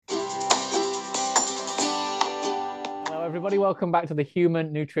everybody. Welcome back to the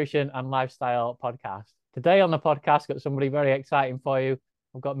Human Nutrition and Lifestyle Podcast. Today on the podcast, got somebody very exciting for you.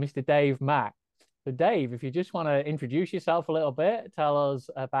 I've got Mr. Dave Mack. So, Dave, if you just want to introduce yourself a little bit, tell us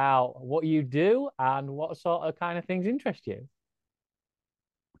about what you do and what sort of kind of things interest you.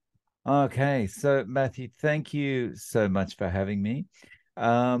 Okay, so Matthew, thank you so much for having me.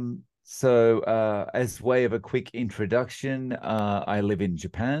 As way of a quick introduction, I live in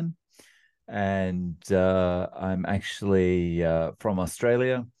Japan, and I'm actually from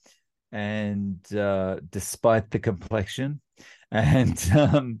Australia. And despite the complexion,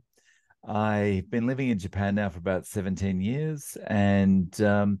 and I've been living in Japan now for about 17 years, and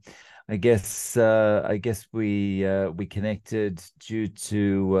I guess we connected due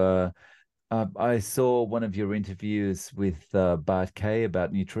to I saw one of your interviews with Bart Kay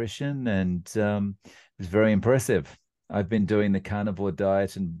about nutrition, and it was very impressive. I've been doing the carnivore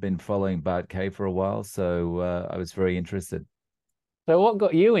diet and been following Bart Kay for a while, so I was very interested. So, what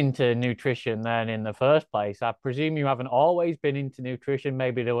got you into nutrition then in the first place? I presume you haven't always been into nutrition.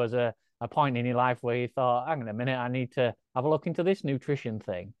 Maybe there was a point in your life where you thought, hang on a minute, I need to have a look into this nutrition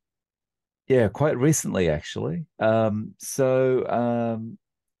thing. Yeah, quite recently, actually. At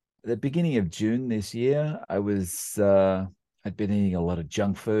the beginning of June this year, I'd been eating a lot of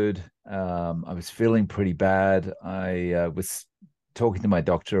junk food. I was feeling pretty bad. I was talking to my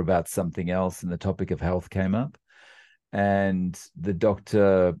doctor about something else, and the topic of health came up. And the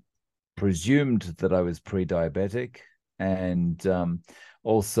doctor presumed that I was pre-diabetic, and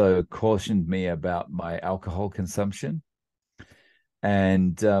also cautioned me about my alcohol consumption.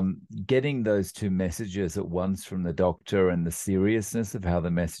 And getting those two messages at once from the doctor and the seriousness of how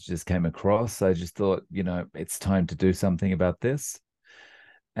the messages came across, I just thought, it's time to do something about this.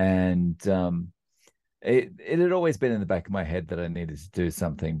 And it had always been in the back of my head that I needed to do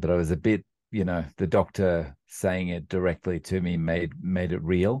something, but I was a bit, the doctor saying it directly to me made it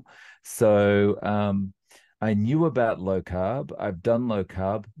real. So I knew about low carb. I've done low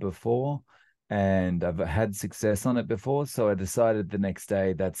carb before, and I've had success on it before. So I decided the next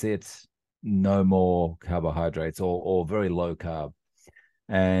day, that's it, no more carbohydrates, or very low carb.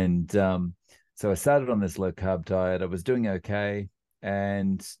 And so I started on this low carb diet. I was doing okay.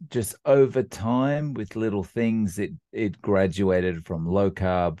 And just over time, with little things, it graduated from low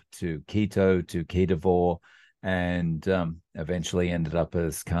carb to keto to ketovore, and eventually ended up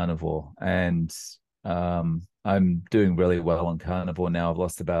as carnivore. And I'm doing really well on carnivore now. I've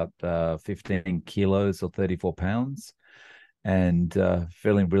lost about 15 kilos or 34 pounds, and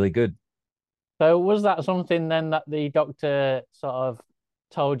feeling really good. So was that something then that the doctor sort of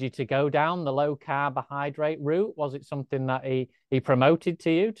told you to go down the low carbohydrate route? Was it something that he promoted to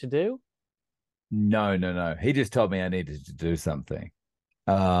you to do? No, no, no. He just told me I needed to do something.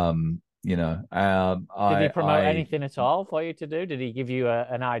 Um, Did he promote I anything at all for you to do? Did he give you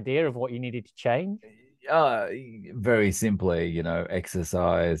an idea of what you needed to change? uh very simply,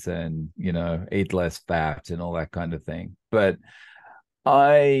 exercise and, eat less fat and all that kind of thing. But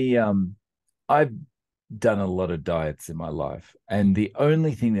I've done a lot of diets in my life, and the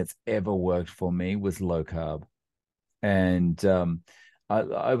only thing that's ever worked for me was low carb. And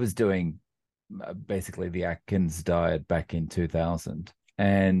I was doing basically the Atkins diet back in 2000,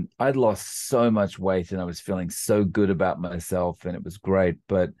 and I'd lost so much weight and I was feeling so good about myself, and it was great.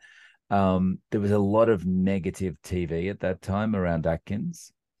 But there was a lot of negative TV at that time around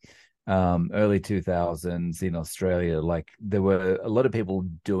Atkins. Early 2000s in Australia, like there were a lot of people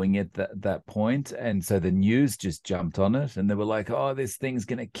doing it that point, and so the news just jumped on it, and they were like, "Oh, this thing's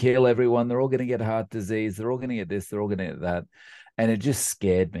going to kill everyone. They're all going to get heart disease. They're all going to get this. They're all going to get that," and it just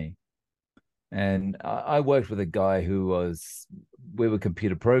scared me. And I worked with a guy we were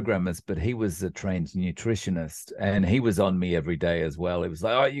computer programmers, but he was a trained nutritionist, and he was on me every day as well. It was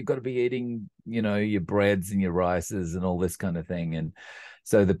like, "Oh, you've got to be eating, your breads and your rices and all this kind of thing." And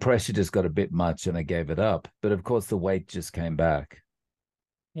so the pressure just got a bit much, and I gave it up. But of course, the weight just came back.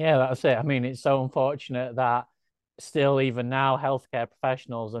 Yeah, that's it. I mean, it's so unfortunate that still, even now, healthcare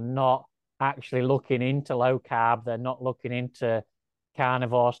professionals are not actually looking into low carb. They're not looking into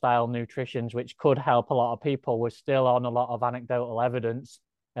carnivore style nutritions, which could help a lot of people. We're still on a lot of anecdotal evidence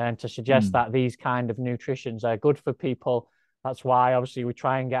and to suggest Mm, that these kind of nutritions are good for people. That's why obviously we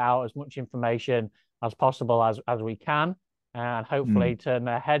try and get out as much information as possible as we can and hopefully mm. turn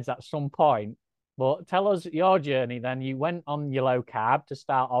their heads at some point. But tell us your journey then. You went on your low carb to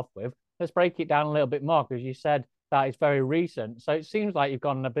start off with. Let's break it down a little bit more because you said that it's very recent. So it seems like you've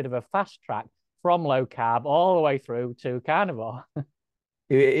gone on a bit of a fast track from low carb all the way through to carnivore.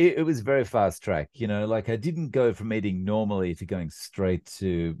 it was very fast track, like I didn't go from eating normally to going straight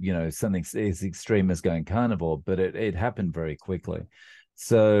to, something as extreme as going carnivore, but it happened very quickly.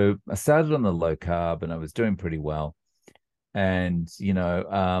 So I started on the low carb and I was doing pretty well. And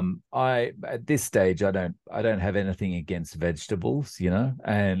I at this stage I don't have anything against vegetables,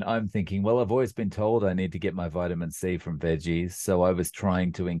 and I'm thinking, well, I've always been told I need to get my vitamin C from veggies, so I was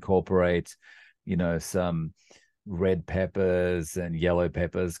trying to incorporate, some red peppers and yellow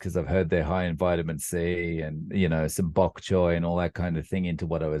peppers because I've heard they're high in vitamin C, and some bok choy and all that kind of thing into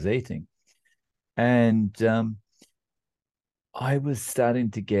what I was eating. And I was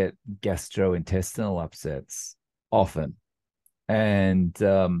starting to get gastrointestinal upsets often. And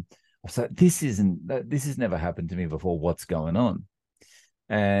I was like, this has never happened to me before. What's going on?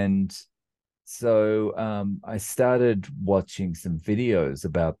 And so I started watching some videos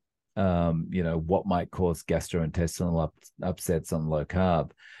about what might cause gastrointestinal upsets on low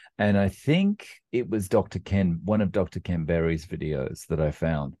carb. And I think it was one of Dr. Ken Berry's videos that I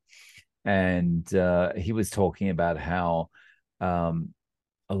found. And he was talking about how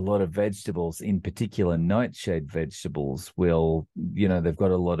a lot of vegetables, in particular nightshade vegetables, they've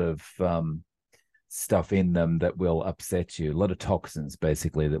got a lot of stuff in them that will upset you, a lot of toxins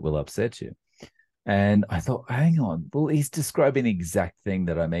basically that will upset you. And I thought, hang on, well, he's describing the exact thing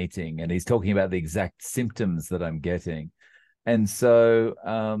that I'm eating, and he's talking about the exact symptoms that I'm getting. And so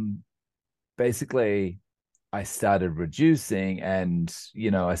basically, I started reducing, and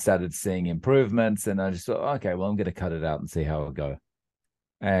I started seeing improvements, and I just thought, okay, well, I'm going to cut it out and see how it goes.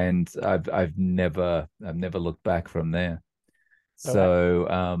 And I've never looked back from there. So e-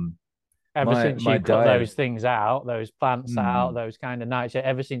 So ever my since my you've cut diet. those things out, those plants out, Hmm. those kind of nightshade,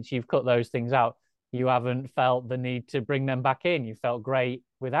 ever since you've cut those things out, you haven't felt the need to bring them back in. You felt great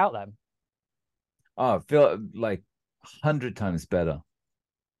without them. I feel like 100 times better.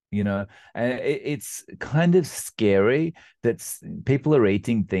 And it's kind of scary that people are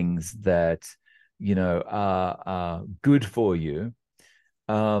eating things that are good for you,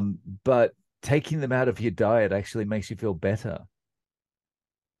 but taking them out of your diet actually makes you feel better.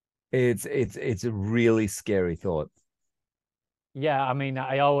 It's a really scary thought. Yeah, I mean,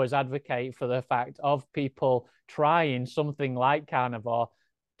 I always advocate for the fact of people trying something like carnivore,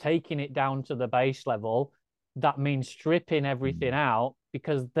 taking it down to the base level. That means stripping everything Mm. out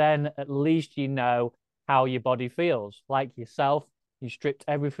because then at least you know how your body feels. Like yourself, you stripped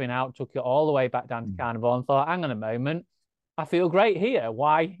everything out, took it all the way back down to Mm. carnivore and thought, hang on a moment, I feel great here.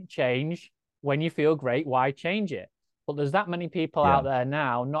 Why change when you feel great? Why change it? But there's that many people out Yeah, there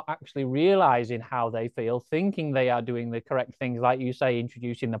now not actually realizing how they feel, thinking they are doing the correct things, like you say,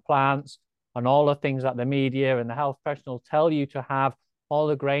 introducing the plants and all the things that the media and the health professionals tell you to have, all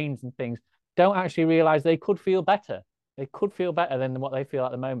the grains and things, don't actually realize they could feel better. They could feel better than what they feel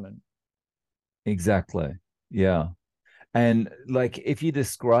at the moment. exactly. Yeah. And like if you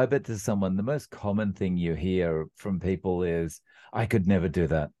describe it to someone, the most common thing you hear from people is, I could never do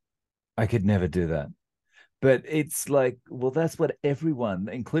that. I could never do that. But it's like, well, that's what everyone,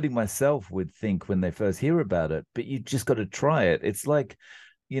 including myself, would think when they first hear about it. But you just got to try it. It's like,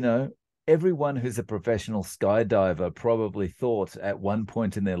 you know, everyone who's a professional skydiver probably thought at one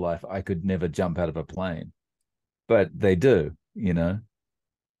point in their life, I could never jump out of a plane, but they do.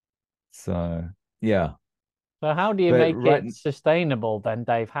 So, yeah. So how do you But make right. it sustainable then,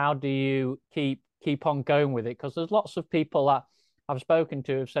 Dave? How do you keep on going with it? Because there's lots of people that I've spoken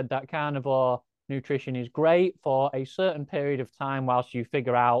to have said that carnivore nutrition is great for a certain period of time whilst you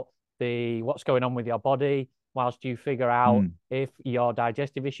figure out the what's going on with your body, whilst you figure out Mm, if your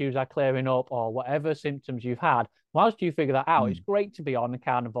digestive issues are clearing up or whatever symptoms you've had. Whilst you figure that out, it's mm. great to be on the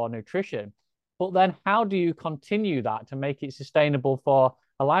carnivore nutrition. But then how do you continue that to make it sustainable for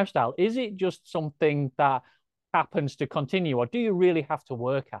a lifestyle? Is it just something that happens to continue, or do you really have to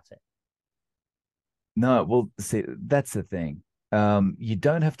work at it? No, well, see, that's the thing. You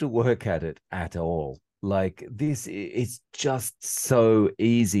don't have to work at it at all. Like this is just so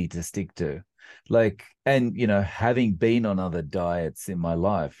easy to stick to. Like, and having been on other diets in my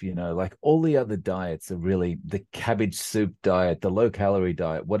life, like all the other diets are really the cabbage soup diet, the low calorie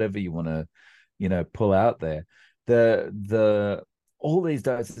diet, whatever you want to, pull out there. The all these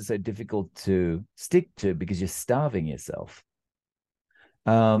diets are so difficult to stick to because you're starving yourself.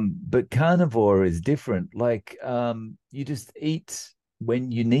 But carnivore is different. Like, you just eat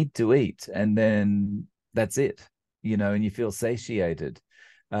when you need to eat, and then that's it, and you feel satiated.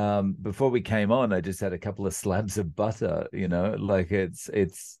 Before we came on, I just had a couple of slabs of butter, like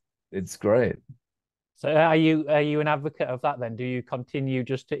it's great. So are you an advocate of that then? Do you continue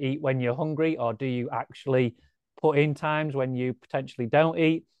just to eat when you're hungry, or do you actually put in times when you potentially don't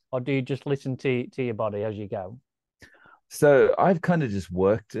eat, or do you just listen to your body as you go? So I've kind of just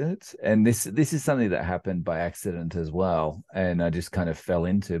worked it, and this is something that happened by accident as well, and I just kind of fell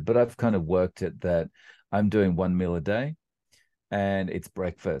into. But I've kind of worked it that I'm doing one meal a day, and it's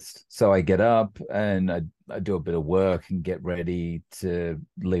breakfast. So I get up and I do a bit of work and get ready to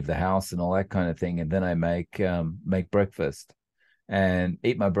leave the house and all that kind of thing, and then I make breakfast and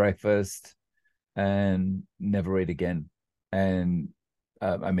eat my breakfast and never eat again. And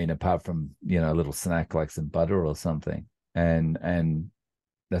I mean, apart from a little snack like some butter or something, and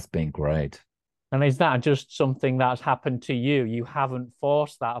that's been great. And is that just something that's happened to you? You haven't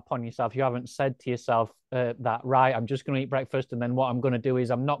forced that upon yourself. You haven't said to yourself that, right, I'm just going to eat breakfast, and then what I'm going to do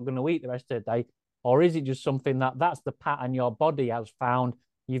is I'm not going to eat the rest of the day. Or is it just something that's the pattern your body has found?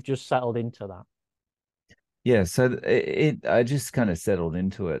 You've just settled into that. Yeah, so I just kind of settled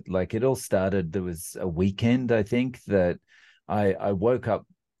into it. Like it all started, there was a weekend, I think, that I woke up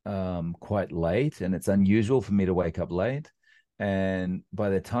quite late, and it's unusual for me to wake up late. And by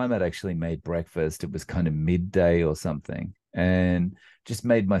the time I'd actually made breakfast, it was kind of midday or something. And just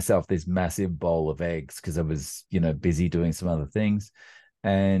made myself this massive bowl of eggs because I was, busy doing some other things.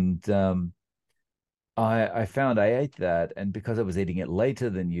 And I found I ate that, and because I was eating it later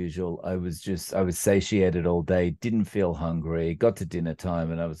than usual, I was satiated all day, didn't feel hungry. Got to dinner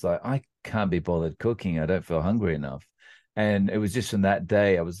time, and I was like, I can't be bothered cooking. I don't feel hungry enough. And it was just from that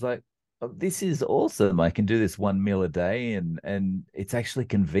day I was like, oh, this is awesome. I can do this one meal a day, and it's actually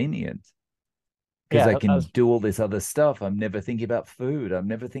convenient because I Yeah, can do all this other stuff. I'm never thinking about food. I'm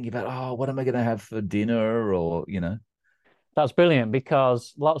never thinking about, oh, what am I going to have for dinner, or. that's brilliant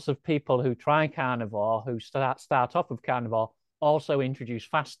because lots of people who try carnivore, who start off with carnivore, also introduce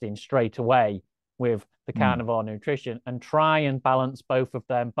fasting straight away with the Mm, carnivore nutrition and try and balance both of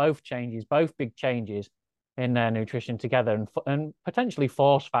them, both changes, both big changes in their nutrition together, and potentially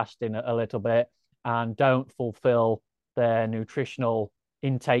force fasting a little bit and don't fulfill their nutritional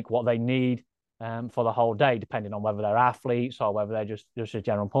intake, what they need for the whole day, depending on whether they're athletes or whether they're just a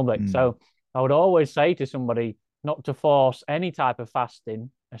general public. mm. So I would always say to somebody, not to force any type of fasting,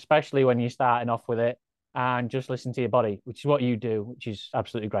 especially when you're starting off with it, and just listen to your body, which is what you do, which is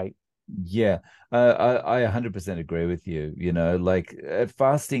absolutely great. Yeah, I 100% agree with you. Like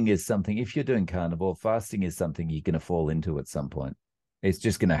fasting is something, if you're doing carnivore, fasting is something you're going to fall into at some point. It's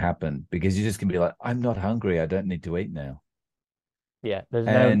just going to happen because you're just going to be like, I'm not hungry. I don't need to eat now. Yeah, there's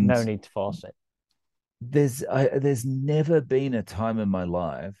no And need to force it. there's never been a time in my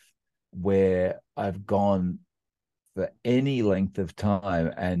life where I've gone for any length of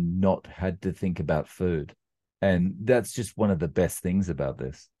time and not had to think about food. And that's just one of the best things about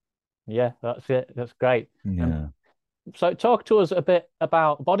this. Yeah, that's it. That's great. Um, Yeah. so talk to us a bit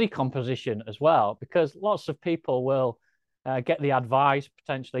about body composition as well, because lots of people will get the advice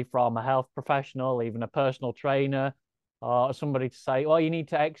potentially from a health professional, even a personal trainer, or somebody to say, well, you need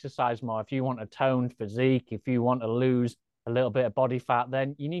to exercise more. If you want a toned physique, if you want to lose a little bit of body fat,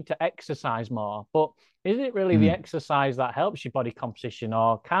 then you need to exercise more. But is it really the Mm. exercise that helps your body composition,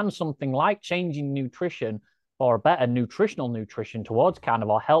 or can something like changing nutrition or a better nutritional nutrition towards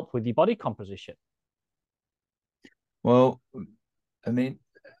carnivore help with your body composition? Well, I mean,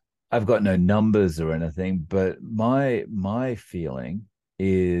 I've got no numbers or anything, but my feeling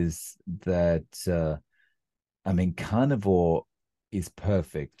is that I mean carnivore is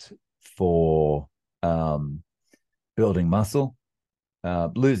perfect for um, building muscle,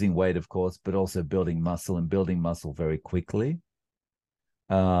 losing weight, of course, but also building muscle and building muscle very quickly.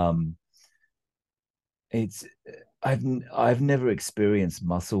 Um, it's I've never experienced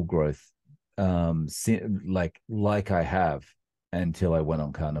muscle growth like I have until I went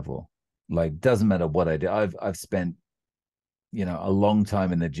on carnivore. Like doesn't matter what I do. I've spent a long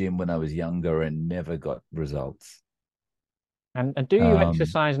time in the gym when I was younger and never got results. And do you Um,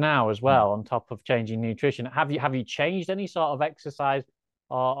 exercise now as well on top of changing nutrition? Have you changed any sort of exercise,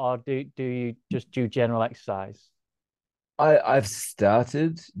 or do you just do general exercise? I've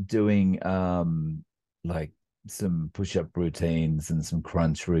started doing like some push-up routines and some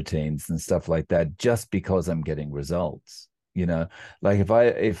crunch routines and stuff like that just because I'm getting results. Like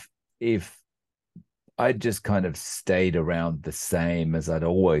if I just kind of stayed around the same as I'd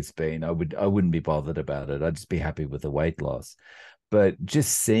always been, I wouldn't be bothered about it. I'd just be happy with the weight loss. But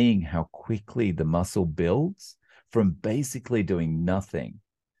just seeing how quickly the muscle builds from basically doing nothing,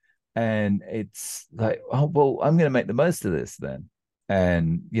 and it's like, oh well, I'm going to make the most of this then.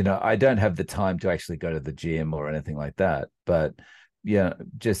 And I don't have the time to actually go to the gym or anything like that, but yeah,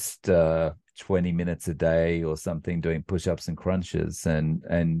 just 20 minutes a day or something doing push-ups and crunches,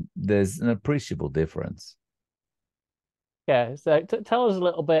 and there's an appreciable difference. Yeah. So tell us a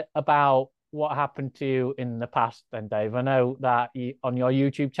little bit about what happened to you in the past then, Dave. I know that on your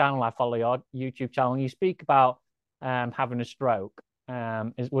YouTube channel, I follow your YouTube channel, you speak about having a stroke.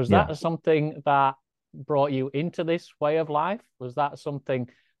 Was Yeah. that something that brought you into this way of life? Was that something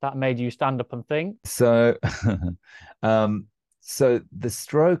that made you stand up and think? So, um, so the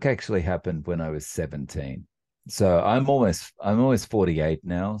stroke actually happened when I was 17. So I'm almost 48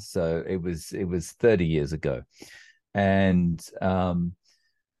 now. So it was 30 years ago. And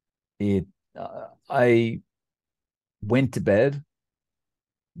it I went to bed,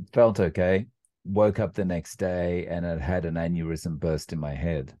 felt okay, woke up the next day, and it had an aneurysm burst in my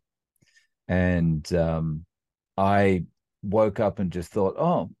head. And I woke up and just thought,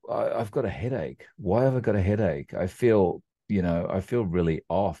 oh, I've got a headache. Why have I got a headache? I feel really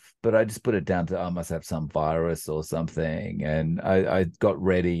off, but I just put it down to I must have some virus or something. And I got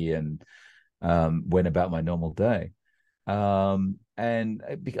ready and went about my normal day. And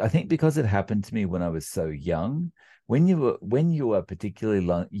I think because it happened to me when I was so young, when you are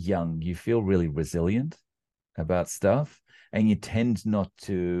particularly young, you feel really resilient about stuff, and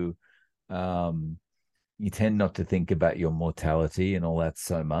um, you tend not to think about your mortality and all that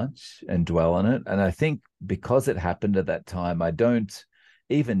so much and dwell on it. And I think because it happened at that time,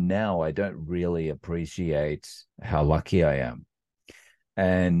 even now, I don't really appreciate how lucky I am.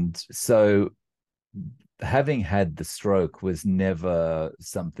 And so having had the stroke was never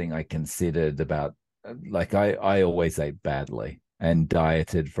something I considered about. Like I always ate badly and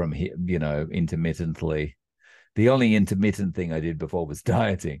dieted from intermittently. The only intermittent thing I did before was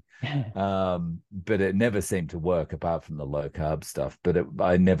dieting. But it never seemed to work apart from the low carb stuff. But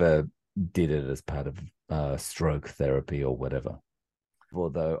I never did it as part of stroke therapy or whatever.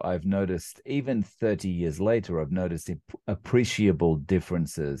 Although I've noticed, even 30 years later, I've noticed appreciable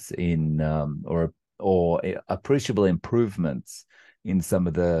differences or appreciable improvements in some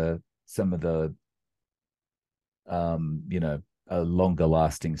of the um, you know longer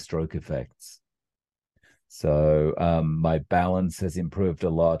lasting stroke effects. So my balance has improved a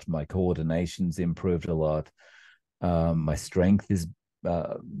lot. My coordination's improved a lot. My strength is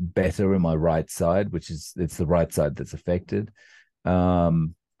better in my right side, it's the right side that's affected.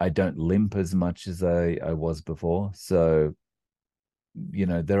 I don't limp as much as I was before. So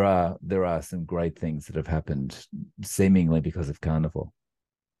there are some great things that have happened seemingly because of carnivore.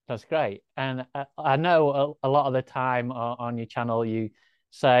 That's great. And I know a lot of the time on your channel, you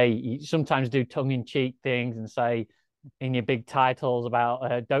say you sometimes do tongue-in-cheek things and say in your big titles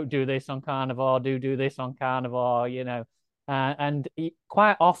about don't do this on carnivore, do this on carnivore, and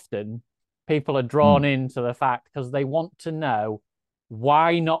quite often people are drawn Mm, into the fact because they want to know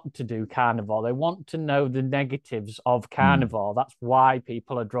why not to do carnivore. They want to know the negatives of mm. carnivore. That's why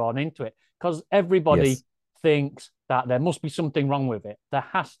people are drawn into it because everybody Yes. thinks that there must be something wrong with it. There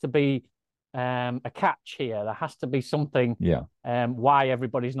has to be a catch here. There has to be something Yeah. why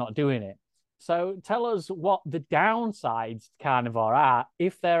everybody's not doing it. So tell us what the downsides to carnivore are,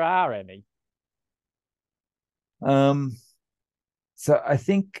 if there are any. Um, so I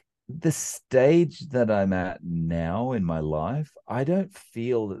think the stage that I'm at now in my life, I don't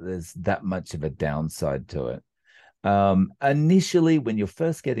feel that there's that much of a downside to it. Initially, when you're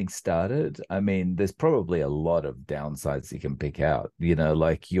first getting started, I mean, there's probably a lot of downsides you can pick out.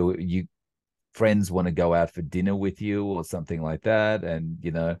 Like you friends want to go out for dinner with you or something like that, and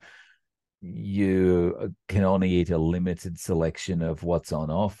you can only eat a limited selection of what's on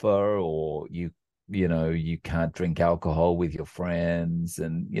offer, or you can't drink alcohol with your friends,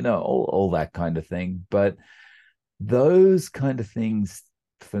 and all that kind of thing. But those kind of things,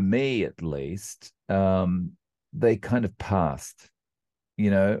 for me at least, they kind of passed,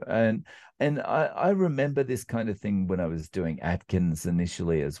 and I remember this kind of thing when I was doing Atkins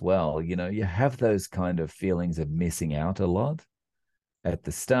initially as well. You have those kind of feelings of missing out a lot at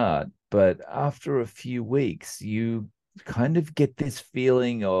the start, but after a few weeks, you kind of get this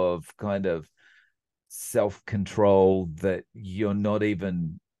feeling of kind of self-control that you're not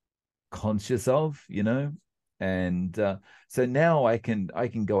even conscious of, and so now I can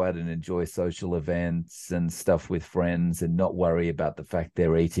go out and enjoy social events and stuff with friends and not worry about the fact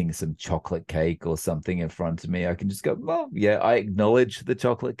they're eating some chocolate cake or something in front of me. I can just go, well, yeah, I acknowledge the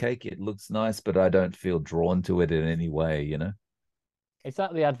chocolate cake, it looks nice, but I don't feel drawn to it in any way. Is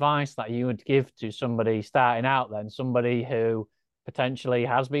that the advice that you would give to somebody starting out then? Somebody who potentially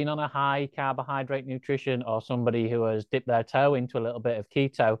has been on a high carbohydrate nutrition or somebody who has dipped their toe into a little bit of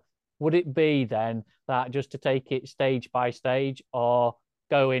keto? Would it be then that just to take it stage by stage or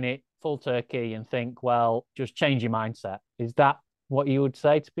go in it full turkey and think, well, just change your mindset? Is that what you would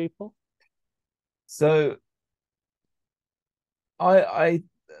say to people? So I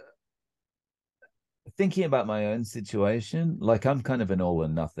thinking about my own situation, like I'm kind of an all or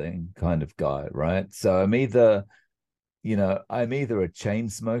nothing kind of guy, right? So I'm either a chain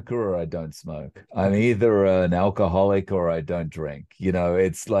smoker or I don't smoke. I'm either an alcoholic or I don't drink.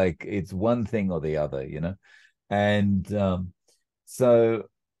 It's like it's one thing or the other, And so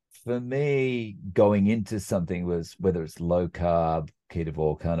for me, going into something was whether it's low carb,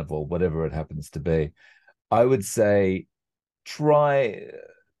 ketovore, carnivore, whatever it happens to be, I would say try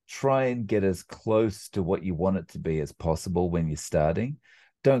try and get as close to what you want it to be as possible when you're starting.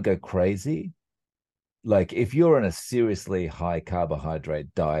 Don't go crazy. Like if you're on a seriously high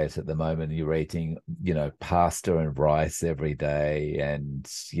carbohydrate diet at the moment, you're eating, pasta and rice every day and,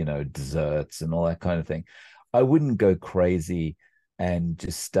 desserts and all that kind of thing. I wouldn't go crazy and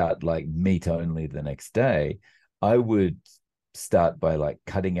just start like meat only the next day. I would start by like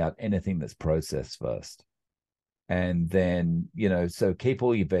cutting out anything that's processed first. And then, so keep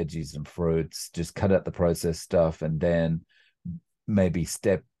all your veggies and fruits, just cut out the processed stuff, and then maybe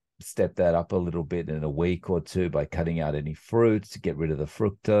step that up a little bit in a week or two by cutting out any fruits to get rid of the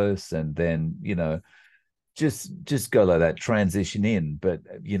fructose, and then just go like that, transition in, but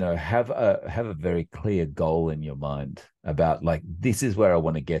have a very clear goal in your mind about like this is where I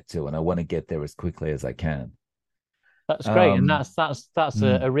want to get to, and I want to get there as quickly as I can. That's great, and that's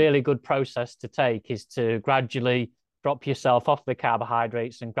Mm, a really good process to take, is to gradually drop yourself off the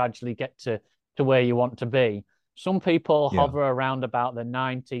carbohydrates and gradually get to where you want to be. Some people yeah. hover around about the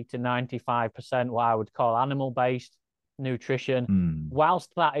 90 to 95%, what I would call animal-based nutrition. Mm,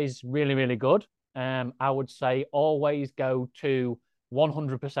 Whilst that is really, really good, I would say always go to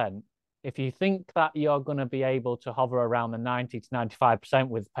 100%. If you think that you're going to be able to hover around the 90 to 95%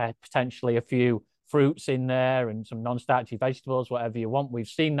 with potentially a few fruits in there and some non-starchy vegetables, whatever you want. We've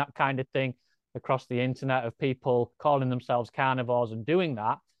seen that kind of thing across the internet of people calling themselves carnivores and doing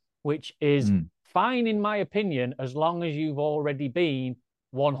that, which is mm, fine in my opinion, as long as you've already been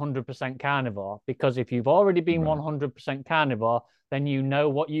 100% carnivore. Because if you've already been right. 100% carnivore, then you know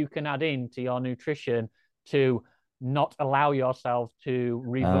what you can add into your nutrition to not allow yourself to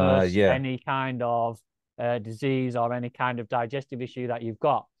reverse Yeah. any kind of disease or any kind of digestive issue that you've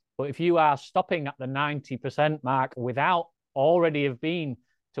got. But if you are stopping at the 90% mark without already have been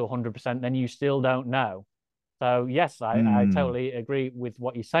to 100%, then you still don't know. So, yes, I Mm. totally agree with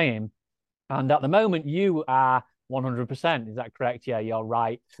what you're saying. And at the moment, you are 100%. Is that correct? Yeah, you're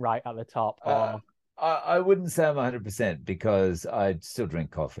right at the top. Uh, Or I wouldn't say I'm 100% because I still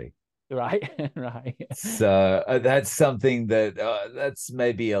drink coffee. right, right. So that's something that's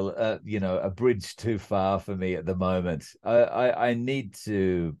maybe a bridge too far for me at the moment. I need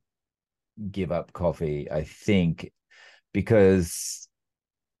to give up coffee, I think, because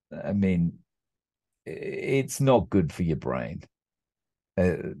I mean it's not good for your brain.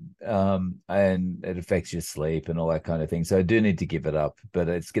 Uh, and it affects your sleep and all that kind of thing. So I do need to give it up, but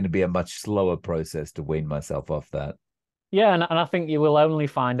it's going to be a much slower process to wean myself off that. Yeah, and I think you will only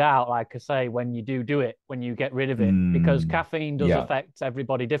find out, like I say, when you do it, when you get rid of it, because Mm, caffeine does yeah. affect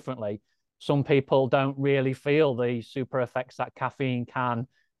everybody differently. Some people don't really feel the super effects that caffeine can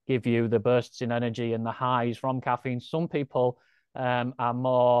give you, the bursts in energy and the highs from caffeine. Some people are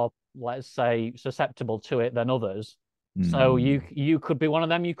more, let's say, susceptible to it than others. So you Mm, you could be one of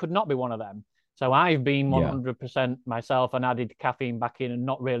them, you could not be one of them. So I've been yeah. 100% myself and added caffeine back in and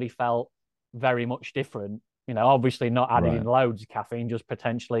not really felt very much different. Obviously not added in Right. loads of caffeine, just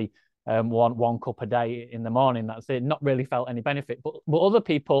potentially one cup a day in the morning. That's it. Not really felt any benefit. But other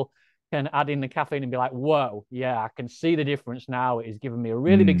people can add in the caffeine and be like, whoa, yeah, I can see the difference now. It is giving me a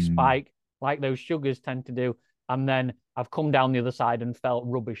really big Mm. spike, like those sugars tend to do. And then I've come down the other side and felt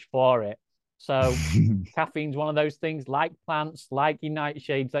rubbish for it. So caffeine's one of those things, like plants, like your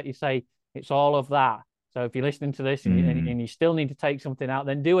nightshades that you say, it's all of that. So if you're listening to this and Mm. you still need to take something out,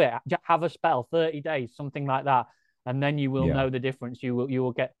 then do it. Have a spell, 30 days, something like that, and then you will Yeah. know the difference. You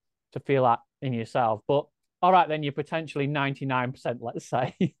will get to feel that in yourself. But all right, then you're potentially 99%, let's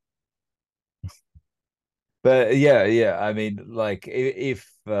say. But yeah. I mean, like if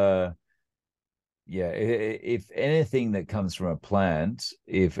yeah, if anything that comes from a plant,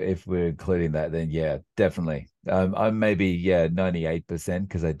 if we're including that, then yeah, definitely. I'm maybe 98%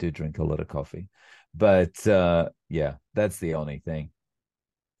 because I do drink a lot of coffee, but yeah, that's the only thing.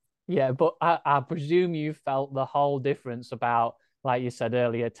 Yeah, but I presume you felt the whole difference about, like you said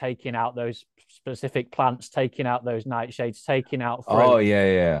earlier, taking out those specific plants, taking out those nightshades, taking out Oh fruit.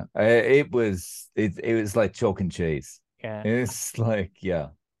 yeah. It was like chalk and cheese. Yeah. It's like yeah.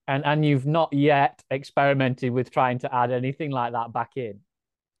 And you've not yet experimented with trying to add anything like that back in.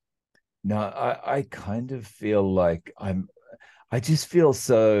 No, I kind of feel like I just feel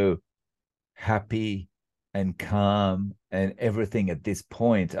so happy and calm and everything at this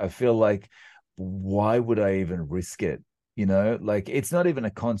point. I feel like, why would I even risk it? You know, like it's not even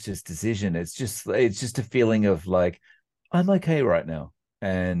a conscious decision. It's just a feeling of like, I'm okay right now.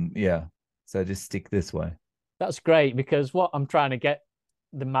 And yeah, so I just stick this way. That's great because what I'm trying to get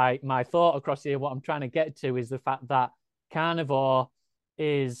my thought across here, what I'm trying to get to is the fact that carnivore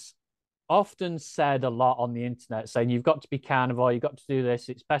is often said a lot on the internet, saying you've got to be carnivore, you've got to do this,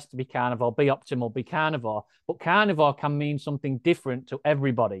 it's best to be carnivore, be optimal, be carnivore. But carnivore can mean something different to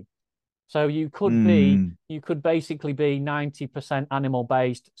everybody. So Mm, you could basically be 90% animal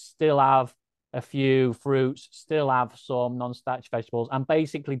based, still have a few fruits, still have some non-starch vegetables, and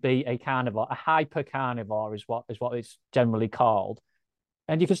basically be a carnivore. A hyper carnivore is what it's generally called.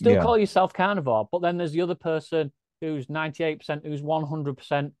 And you can still yeah. call yourself carnivore, but then there's the other person who's 98%, who's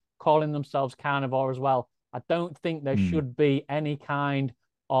 100% calling themselves carnivore as well. I don't think there Mm, should be any kind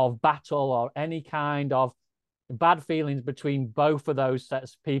of battle or any kind of bad feelings between both of those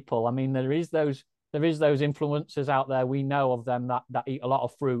sets of people. I mean, there is those influencers out there. We know of them that eat a lot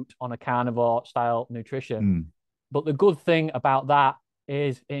of fruit on a carnivore style nutrition. mm, But the good thing about that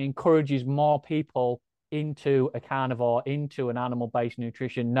is it encourages more people into a carnivore, into an animal based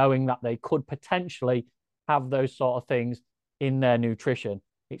nutrition, knowing that they could potentially have those sort of things in their nutrition.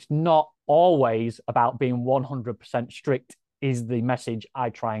 It's not always about being 100% strict, is the message I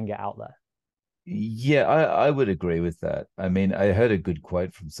try and get out there. yeah, I would agree with that. I mean, I heard a good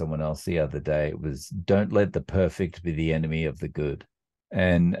quote from someone else the other day. It was, "Don't let the perfect be the enemy of the good."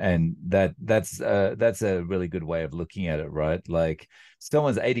 And that's a really good way of looking at it, right? Like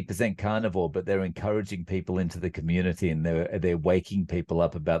someone's 80% carnivore, but they're encouraging people into the community and they're waking people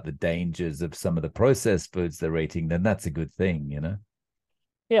up about the dangers of some of the processed foods they're eating, then that's a good thing, you know?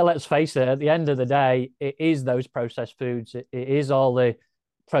 Yeah, let's face it, at the end of the day, it is those processed foods. It is all the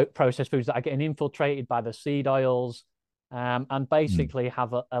processed foods that are getting infiltrated by the seed oils and Mm. basically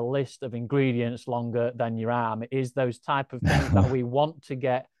have a list of ingredients longer than your arm. It is those type of things that we want to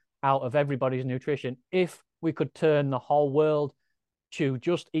get out of everybody's nutrition. If we could turn the whole world to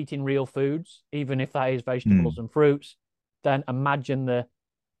just eating real foods, even if that is vegetables Mm. and fruits, then imagine the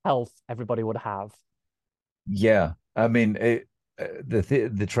health everybody would have. Yeah, I mean,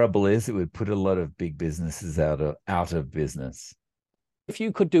 the trouble is it would put a lot of big businesses out of business. If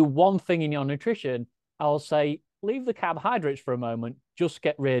you could do one thing in your nutrition, I'll say leave the carbohydrates for a moment, just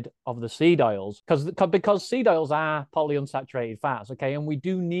get rid of the seed oils because seed oils are polyunsaturated fats, okay? And we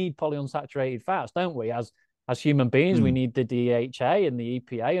do need polyunsaturated fats, don't we? As human beings, we Mm. need the DHA and the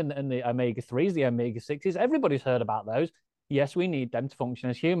EPA and the omega 3s, the omega 6s. Everybody's heard about those. Yes, we need them to function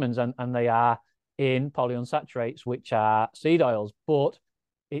as humans, and they are in polyunsaturates, which are seed oils, but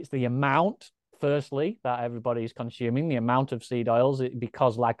it's the amount firstly that everybody is consuming the amount of seed oils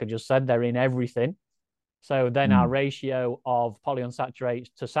because like I just said they're in everything, so then our Mm. ratio of polyunsaturates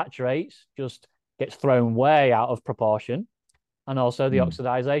to saturates just gets thrown way out of proportion, and also the Mm.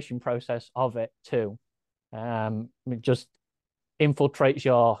 oxidization process of it too. It just infiltrates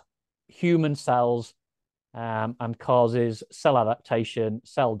your human cells and causes cell adaptation,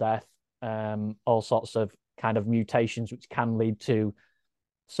 cell death, all sorts of kind of mutations which can lead to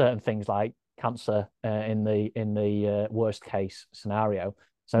certain things like cancer in the worst case scenario.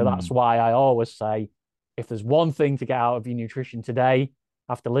 So that's Mm. why I always say, if there's one thing to get out of your nutrition today,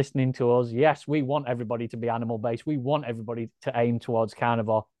 after listening to us, yes, we want everybody to be animal based. We want everybody to aim towards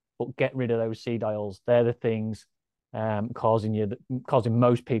carnivore, but get rid of those seed oils. They're the things causing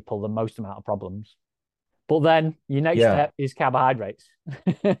most people the most amount of problems. But then your next Yeah. step is carbohydrates.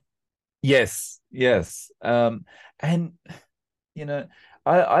 Yes. Yes. And you know,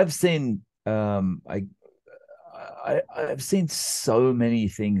 I've seen I've seen so many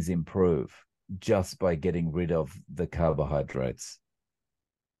things improve just by getting rid of the carbohydrates.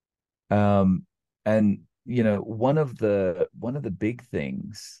 Um, and one of the big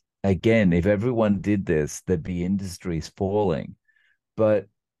things, again, if everyone did this, there'd be industries falling. But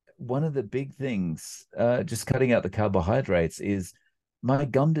one of the big things, just cutting out the carbohydrates, is my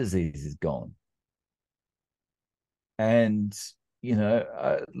gum disease is gone. And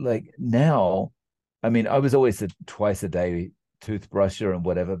like now, I mean, I was always a twice a day toothbrusher and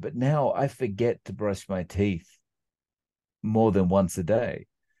whatever, but now I forget to brush my teeth more than once a day,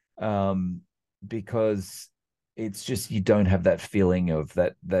 um, because it's just, you don't have that feeling of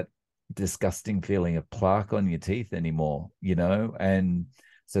that disgusting feeling of plaque on your teeth anymore, and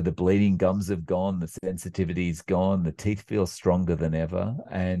so the bleeding gums have gone, the sensitivity's gone, the teeth feel stronger than ever,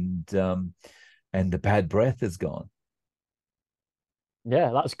 and the bad breath is gone.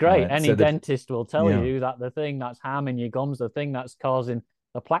 Yeah, that's great. right? Any So the dentist will tell yeah, you that the thing that's harming your gums, the thing that's causing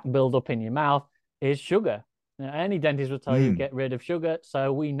the plaque buildup in your mouth is sugar. Now, any dentist will tell you mm, get rid of sugar.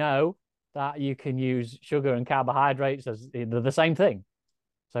 So we know that you can use sugar and carbohydrates as they're the same thing.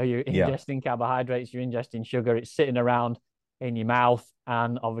 So you're yeah, ingesting carbohydrates, you're ingesting sugar, it's sitting around in your mouth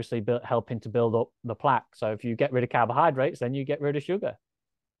and obviously helping to build up the plaque. So if you get rid of carbohydrates, then you get rid of sugar.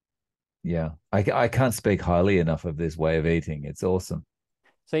 yeah. I can't speak highly enough of this way of eating. It's awesome.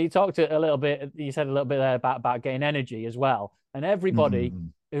 So you talked a little bit, you said a little bit there about getting energy as well. And everybody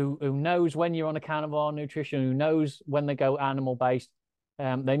Mm, who knows when you're on a carnivore nutrition, who knows when they go animal based,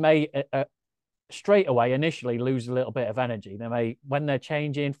 they may straight away initially lose a little bit of energy. They may, when they're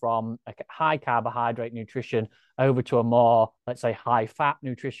changing from a high carbohydrate nutrition over to a more, let's say, high fat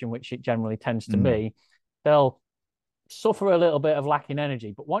nutrition, which it generally tends to mm. be, they'll suffer a little bit of lacking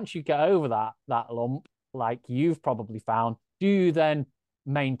energy. But once you get over that lump, like you've probably found, do you then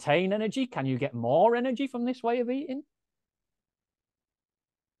maintain energy? Can you get more energy from this way of eating?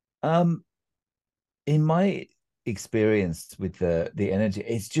 Um, in my experience with the energy,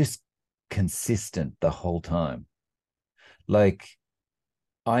 it's just consistent the whole time. Like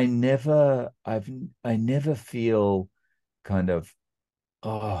I never feel kind of,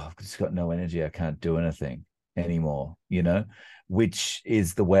 oh, I've just got no energy. I can't do anything anymore, which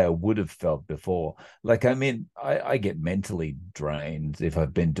is the way I would have felt before. Like, I mean, I get mentally drained if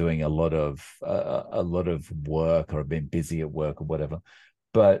I've been doing a lot of work or I've been busy at work or whatever.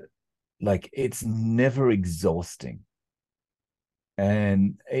 But like, it's never exhausting.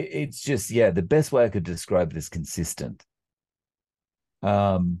 And it's just, yeah, the best way I could describe it is consistent.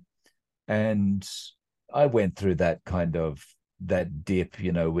 Um, and I went through that kind of that dip,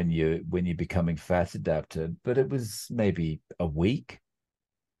 when you're becoming fat adapted, but it was maybe a week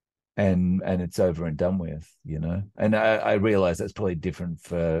and it's over and done with. And I realize that's probably different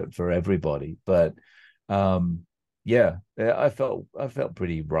for everybody, but um yeah, I felt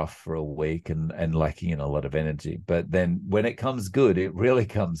pretty rough for a week and lacking in a lot of energy. But then when it comes good, it really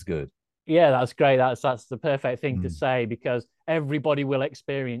comes good. Yeah, that's great. That's the perfect thing to Mm, say because everybody will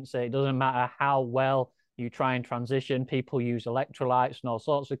experience it. It doesn't matter how well you try and transition. People use electrolytes and all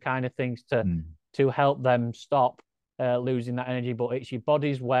sorts of kind of things mm, to help them stop losing that energy. But it's your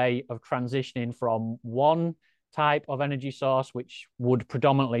body's way of transitioning from one type of energy source, which would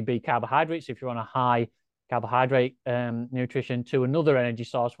predominantly be carbohydrates if you're on a high carbohydrate nutrition, to another energy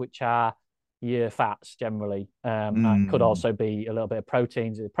source, which are your fats generally. It could mm. also be a little bit of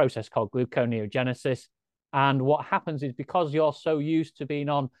proteins, a process called gluconeogenesis. And what happens is because you're so used to being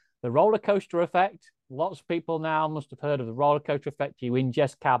on the roller coaster effect, lots of people now must have heard of the roller coaster effect. You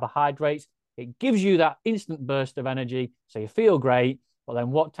ingest carbohydrates, it gives you that instant burst of energy, so you feel great. But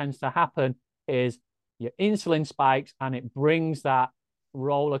then what tends to happen is your insulin spikes and it brings that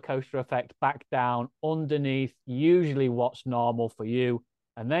roller coaster effect back down underneath usually what's normal for you,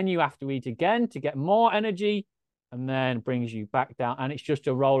 and then you have to eat again to get more energy, and then brings you back down. And it's just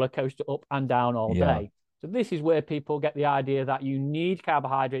a roller coaster up and down all Yeah, day. So this is where people get the idea that you need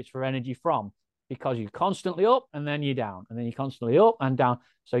carbohydrates for energy from, because you're constantly up and then you're down, and then you're constantly up and down.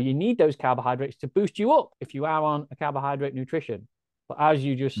 So you need those carbohydrates to boost you up if you are on a carbohydrate nutrition. But as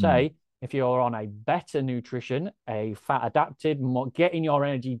you just mm, say, if you're on a better nutrition, a fat adapted, getting your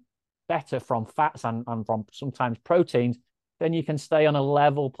energy better from fats and from sometimes proteins, then you can stay on a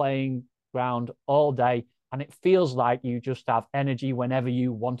level playing ground all day. And it feels like you just have energy whenever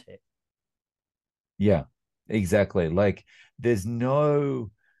you want it. yeah, exactly. Like there's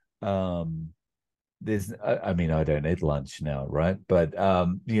no um I mean, I don't eat lunch now, right? But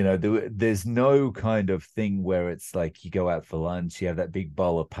there's no kind of thing where it's like you go out for lunch, you have that big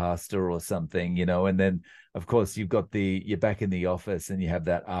bowl of pasta or something, and then of course you're back in the office and you have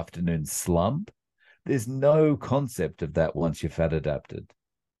that afternoon slump. There's no concept of that once you're fat adapted.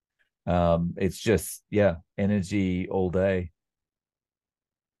 It's just, yeah, energy all day.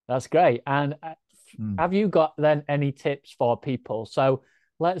 That's great. And Mm, have you got then any tips for people? So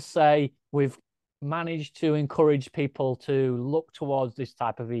let's say we've managed to encourage people to look towards this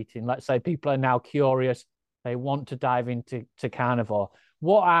type of eating. Let's say people are now curious, they want to dive into carnivore.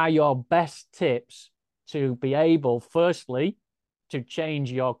 What are your best tips to be able, firstly, to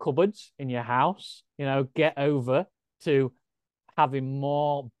change your cupboards in your house, get over to having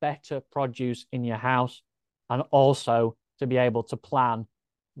more better produce in your house, and also to be able to plan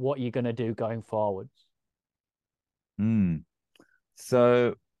what you're going to do going forwards? mm.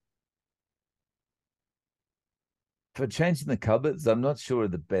 So for changing the cupboards, I'm not sure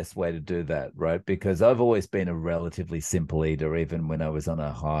the best way to do that, right? Because I've always been a relatively simple eater, even when I was on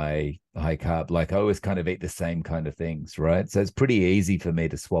a high carb. Like I always kind of eat the same kind of things, right? So it's pretty easy for me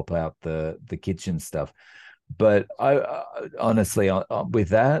to swap out the kitchen stuff. But I honestly, with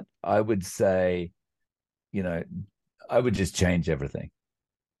that, I would say, you know, I would just change everything,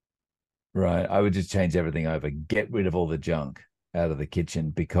 right? I would just change everything over, get rid of all the junk out of the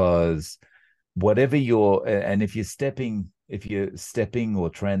kitchen because whatever you're, and if you're stepping or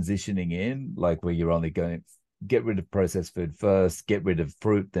transitioning in, like where you're only going, get rid of processed food first, get rid of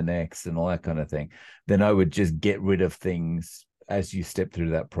fruit the next, and all that kind of thing, then I would just get rid of things as you step through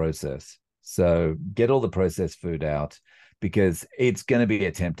that process. So get all the processed food out because it's going to be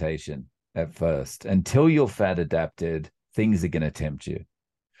a temptation at first. Until you're fat adapted, things are going to tempt you.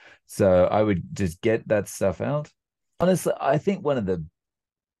 So I would just get that stuff out. Honestly, I think one of the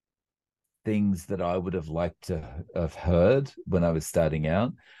things that I would have liked to have heard when I was starting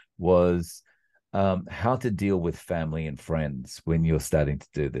out was how to deal with family and friends when you're starting to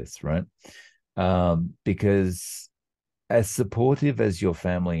do this, right? Because as supportive as your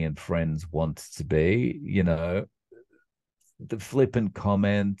family and friends want to be, the flippant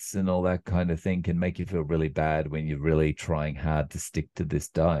comments and all that kind of thing can make you feel really bad when you're really trying hard to stick to this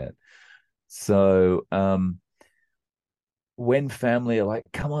diet. So, when family are like,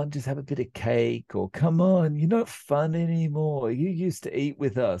 come on, just have a bit of cake, or come on, you're not fun anymore. You used to eat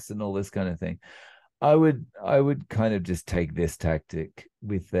with us and all this kind of thing. I would kind of just take this tactic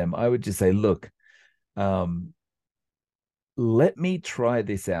with them. I would just say, look, let me try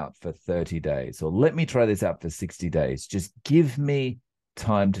this out for 30 days, or let me try this out for 60 days. Just give me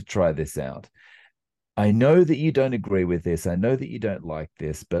time to try this out. I know that you don't agree with this. I know that you don't like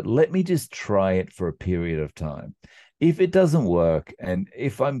this, but let me just try it for a period of time. If it doesn't work, and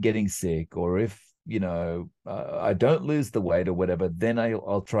if I'm getting sick, or if I don't lose the weight or whatever, then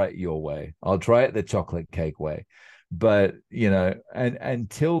I'll try it your way. I'll try it the chocolate cake way. But and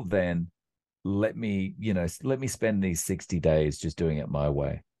until then, let me spend these 60 days just doing it my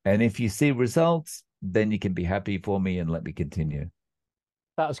way. And if you see results, then you can be happy for me and let me continue.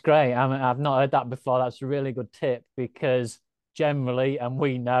 That's great. I mean, I've not heard that before. That's a really good tip because generally, and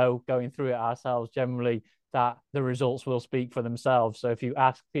we know going through it ourselves, generally that the results will speak for themselves. So if you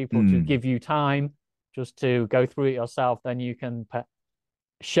ask people to Mm, give you time just to go through it yourself, then you can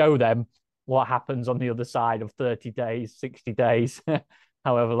show them what happens on the other side of 30 days, 60 days,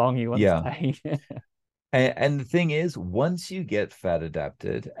 however long you want to yeah. stay. And the thing is, once you get fat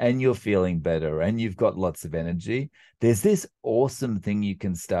adapted and you're feeling better and you've got lots of energy, there's this awesome thing you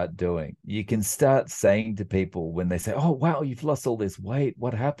can start doing. You can start saying to people when they say, oh, wow, you've lost all this weight.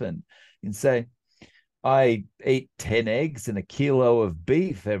 What happened? And say, I eat 10 eggs and a kilo of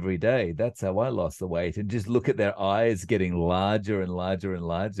beef every day. That's how I lost the weight. And just look at their eyes getting larger and larger and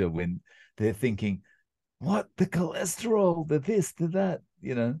larger when they're thinking, what? The cholesterol, the this, the that.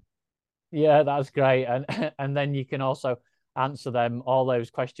 Yeah, that's great. And and then you can also answer them all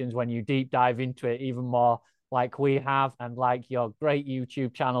those questions when you deep dive into it even more, like we have, and like your great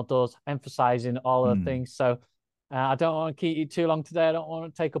YouTube channel does, emphasizing all of the Mm. things. So I don't want to keep you too long today. I don't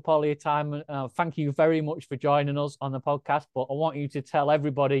want to take up all your time. Thank you very much for joining us on the podcast. But I want you to tell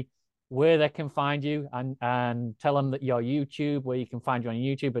everybody where they can find you, and tell them that your YouTube, where you can find you on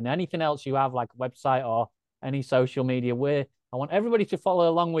YouTube, and anything else you have, like a website or any social media, where I want everybody to follow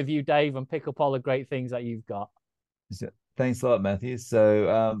along with you, Dave, and pick up all the great things that you've got. So, thanks a lot, Matthew.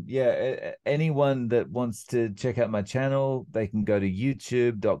 So, yeah, anyone that wants to check out my channel, they can go to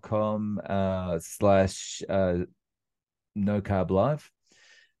youtube.com slash no carb life.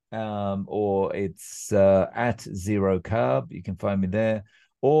 Or it's at zero carb. You can find me there.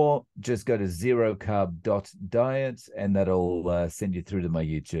 Or just go to zerocarb.diet and that'll send you through to my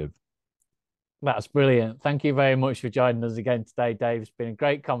YouTube. That's brilliant. Thank you very much for joining us again today, Dave. It's been a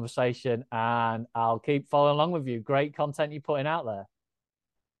great conversation, and I'll keep following along with you. Great content you're putting out there.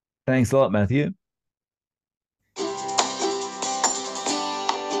 Thanks a lot, Matthew.